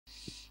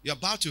You're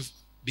about to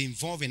be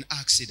involved in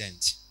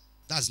accident.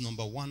 That's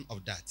number one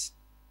of that.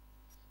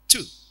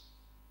 2,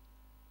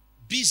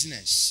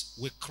 business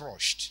will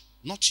crushed.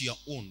 Not your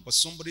own, but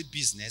somebody's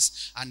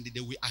business, and they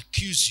will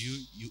accuse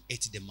you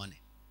ate the money.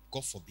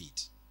 God forbid.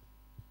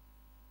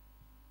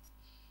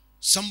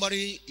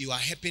 Somebody you are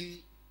helping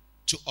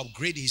to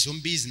upgrade his own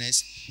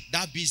business,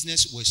 that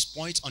business will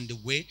spoil on the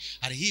way,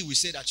 and he will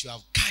say that you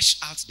have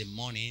cashed out the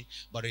money,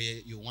 but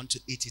you want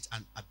to eat it,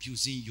 and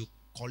abusing you,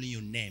 calling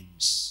you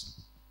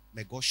names.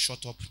 May God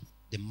shut up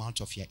the mouth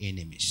of your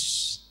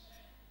enemies.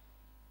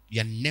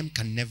 Your name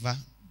can never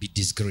be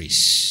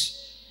disgraced.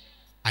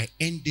 I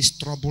end this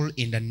trouble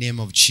in the name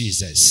of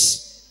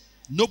Jesus.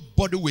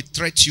 Nobody will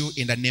threat you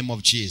in the name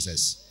of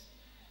Jesus.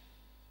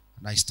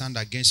 And I stand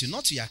against you,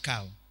 not your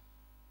cow.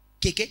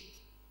 Keke,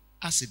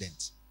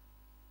 accident.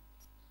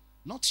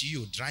 Not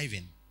you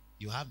driving.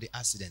 You have the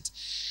accident.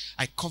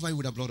 I cover you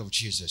with the blood of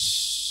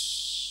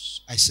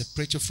Jesus. I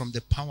separate you from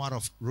the power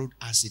of road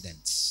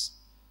accidents.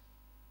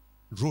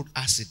 Road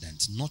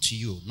accident. Not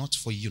you, not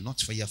for you, not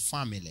for your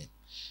family.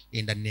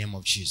 In the name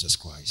of Jesus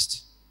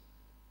Christ.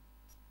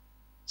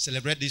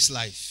 Celebrate this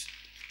life.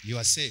 You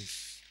are safe.